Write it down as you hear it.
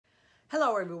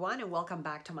Hello everyone and welcome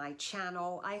back to my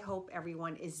channel. I hope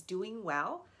everyone is doing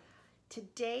well.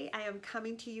 Today I am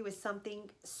coming to you with something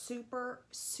super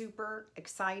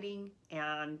exciting,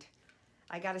 and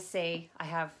I gotta say I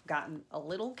have gotten a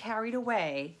little carried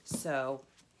away. So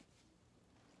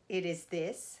it is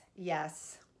this,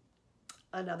 yes,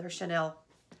 another Chanel.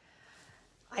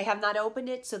 I have not opened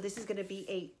it, so this is going to be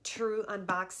a true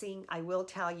unboxing. I will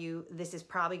tell you this is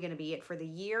probably going to be it for the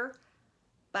year,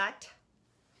 but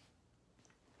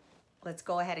let's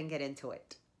go ahead and get into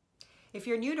it. If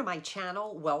you're new to my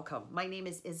channel, welcome. My name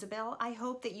is Isabel. I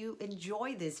hope that you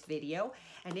enjoy this video,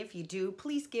 and if you do,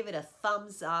 please give it a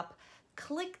thumbs up.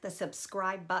 Click the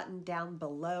subscribe button down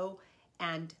below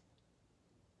and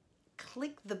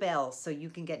click the bell so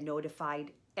you can get notified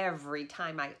every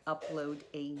time I upload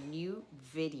a new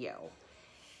video.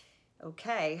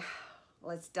 Okay,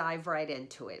 let's dive right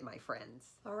into it, my friends.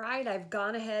 All right, I've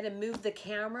gone ahead and moved the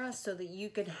camera so that you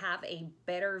can have a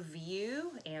better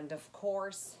view, and of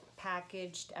course,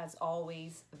 packaged as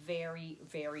always very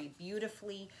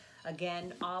beautifully.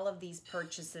 Again, all of these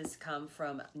purchases come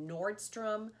from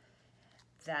Nordstrom.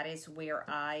 That is where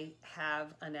I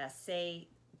have an essay,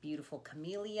 beautiful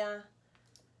camellia,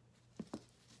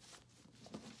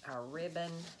 our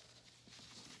ribbon,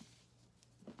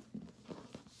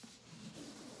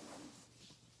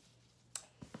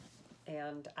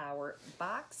 and our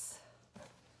box.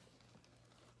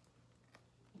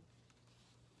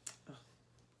 Oh,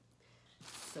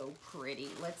 so pretty.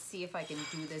 Let's see if I can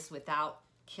do this without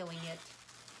killing it.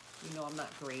 You know I'm not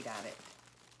great at it.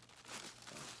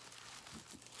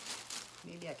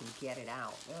 Maybe I can get it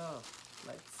out. Oh,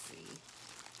 let's see.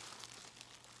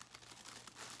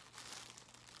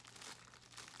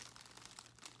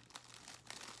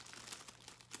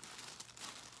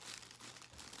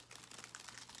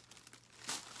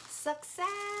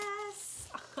 Success!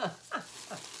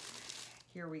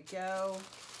 Here we go.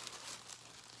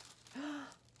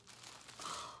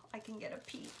 I can get a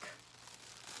peek.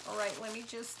 All right, let me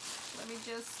just,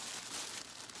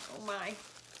 oh my,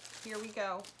 here we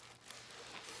go.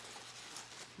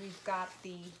 We've got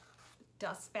the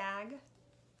dust bag,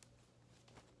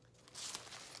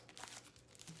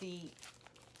 the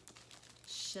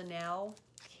Chanel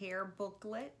care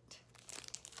booklet,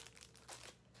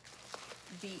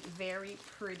 the very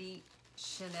pretty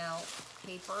Chanel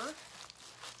paper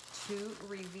to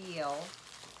reveal.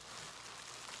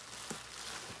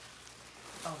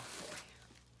 Oh boy.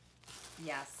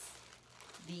 Yes,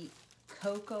 the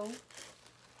Coco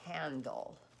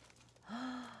handle.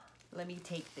 Let me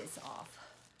take this off.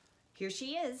 Here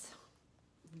she is.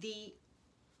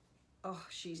 Oh,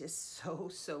 she's just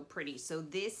so pretty. So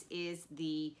this is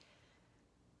the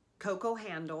Coco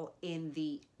handle in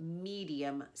the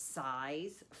medium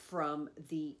size from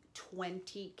the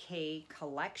 20K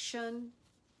collection.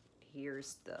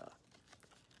 Here's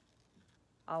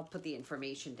I'll put the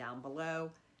information down below.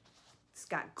 It's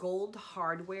got gold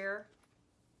hardware.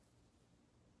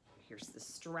 Here's the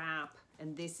strap,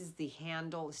 and this is the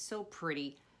handle. It's so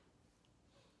pretty.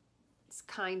 It's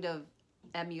kind of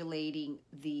emulating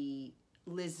the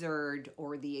lizard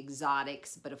or the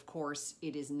exotics, but of course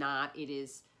it is not. It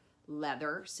is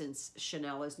leather, since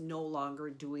Chanel is no longer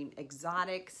doing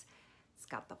exotics. It's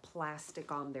got the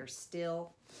plastic on there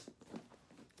still,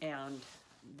 and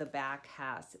the back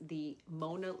has the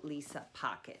Mona Lisa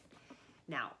pocket.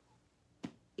 Now,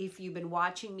 if you've been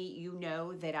watching me, you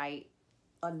know that I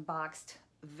unboxed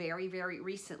very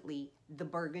recently the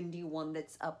burgundy one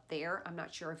that's up there. I'm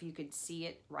not sure if you could see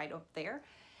it right up there,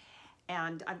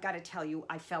 and I've got to tell you,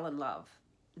 I fell in love.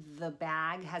 The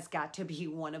bag has got to be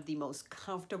one of the most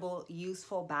comfortable,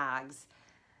 useful bags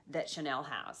that Chanel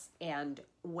has. And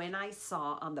when I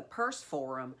saw on the purse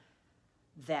forum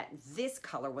that this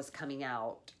color was coming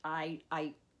out, I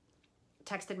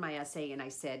texted my SA and I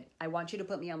said, I want you to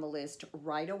put me on the list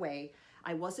right away.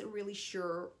 I wasn't really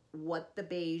sure what the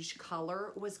beige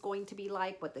color was going to be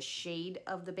like, what the shade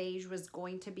of the beige was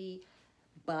going to be,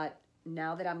 but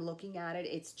now that I'm looking at it,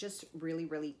 it's just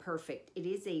really perfect. It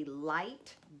is a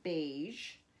light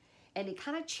beige, and it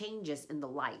kind of changes in the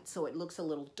light. So it looks a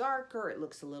little darker, it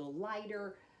looks a little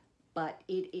lighter, but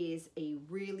it is a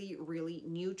really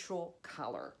neutral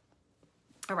color.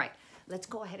 All right, let's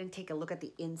go ahead and take a look at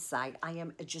the inside. I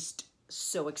am just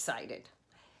so excited.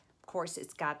 Of course,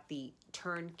 it's got the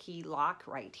turnkey lock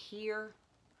right here.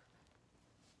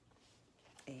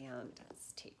 And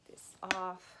let's take this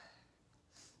off.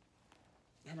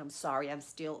 And I'm sorry, I'm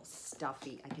still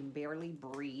stuffy. I can barely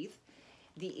breathe.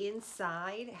 The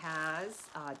inside has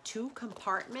two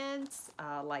compartments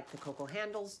like the Coco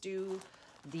handles do.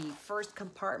 The first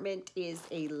compartment is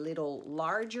a little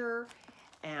larger,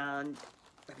 And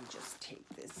let me just take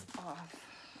this off.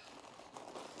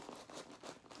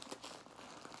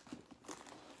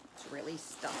 It's really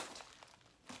stuffed.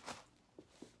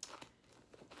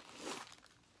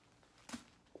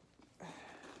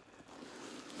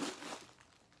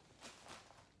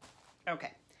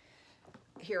 Okay,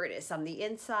 here it is on the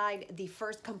inside. The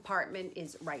first compartment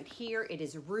is right here. It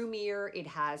is roomier. It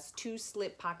has 2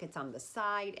 slip pockets on the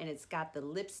side, and it's got the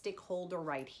lipstick holder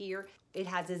right here. It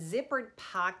has a zippered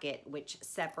pocket which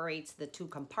separates the 2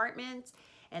 compartments,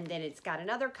 and then it's got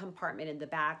another compartment in the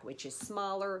back which is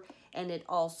smaller, and it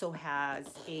also has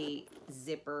a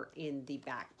zipper in the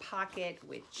back pocket,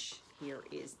 which here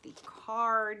is the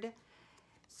card.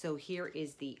 So here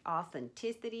is the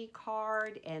authenticity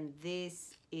card, and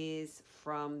this is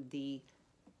from the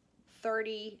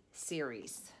 30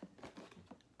 series.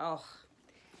 Oh,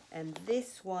 and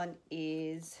this one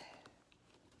is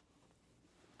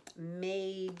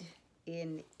made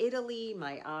in Italy.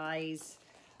 My eyes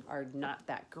are not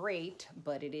that great,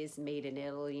 but it is made in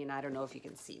Italy, and I don't know if you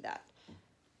can see that.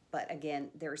 But again,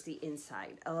 there's the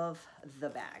inside of the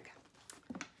bag.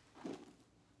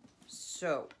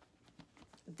 So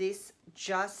this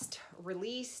just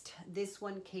released. This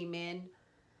one came in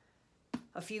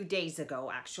a few days ago,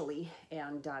 actually,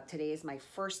 and today is my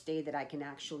first day that I can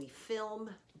actually film,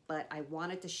 but I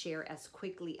wanted to share as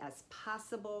quickly as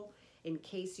possible in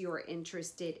case you're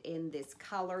interested in this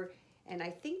color. And I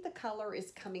think the color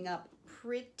is coming up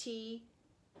pretty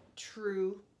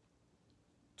true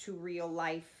to real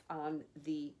life on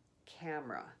the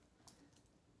camera.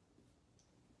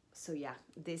 So yeah,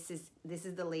 this is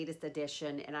the latest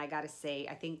edition, and I gotta say,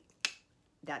 I think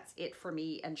that's it for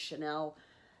me and Chanel,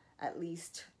 at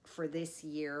least for this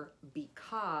year,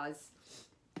 because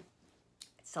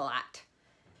it's a lot.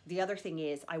 The other thing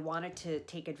is I wanted to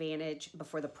take advantage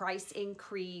before the price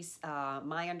increase.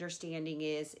 My understanding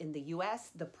is in the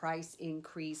US, the price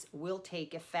increase will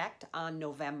take effect on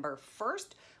November 1st,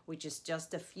 which is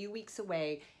just a few weeks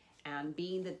away. And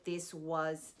being that this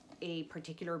was a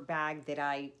particular bag that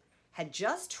I had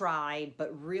just tried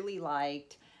but really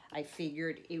liked, I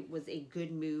figured it was a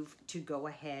good move to go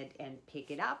ahead and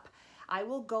pick it up. I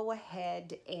will go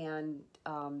ahead and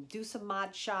do some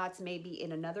mod shots maybe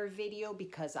in another video,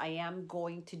 because I am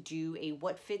going to do a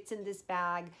what fits in this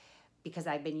bag, because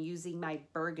I've been using my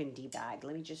burgundy bag.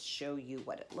 Let me just show you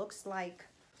what it looks like.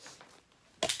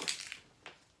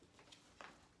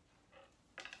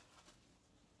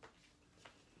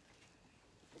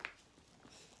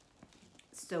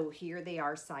 So here they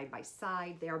are side by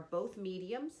side. They are both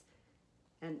mediums.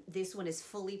 And this one is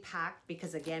fully packed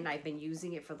because, again, I've been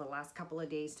using it for the last couple of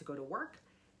days to go to work.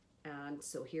 And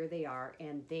so here they are.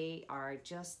 And they are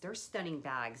just, they're stunning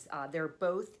bags. They're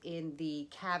both in the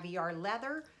caviar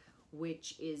leather,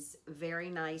 which is very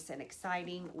nice and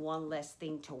exciting. One less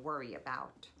thing to worry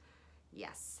about.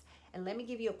 Yes. And let me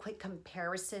give you a quick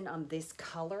comparison on this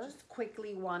color. Just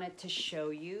quickly wanted to show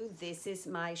you. This is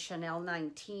my Chanel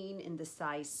 19 in the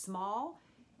size small.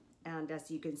 And as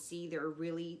you can see, they're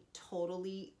really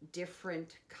totally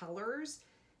different colors.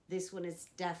 This one is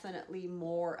definitely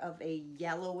more of a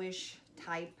yellowish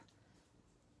type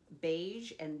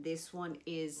beige. And this one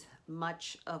is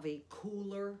much of a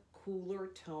cooler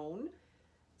tone.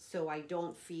 So I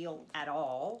don't feel at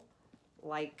all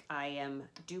like I am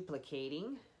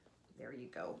duplicating. There you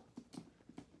go.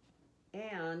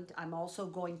 And I'm also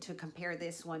going to compare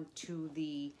this one to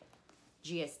the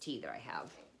GST that I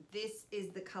have. This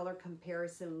is the color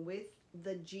comparison with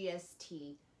the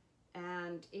GST,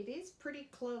 and it is pretty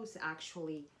close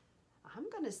actually. I'm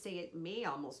gonna say it may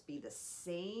almost be the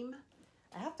same.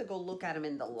 I have to go look at them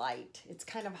in the light. It's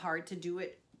kind of hard to do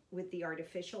it with the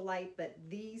artificial light, but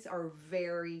these are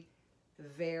very,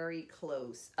 very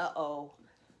close. Uh-oh,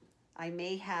 I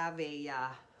may have a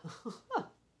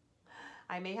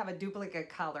I may have a duplicate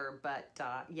color, but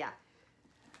yeah.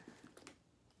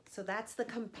 So that's the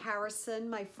comparison,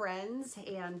 my friends,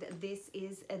 and this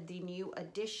is the new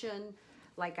edition.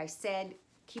 Like I said,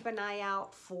 keep an eye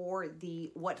out for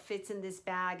the what fits in this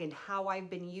bag and how I've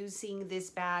been using this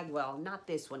bag. Well, not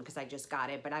this one because I just got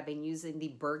it, but I've been using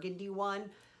the burgundy one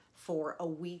for a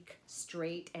week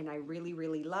straight, and I really,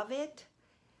 really love it.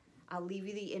 I'll leave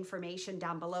you the information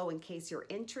down below in case you're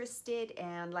interested.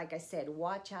 And like I said,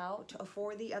 watch out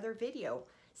for the other video.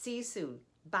 See you soon.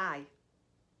 Bye.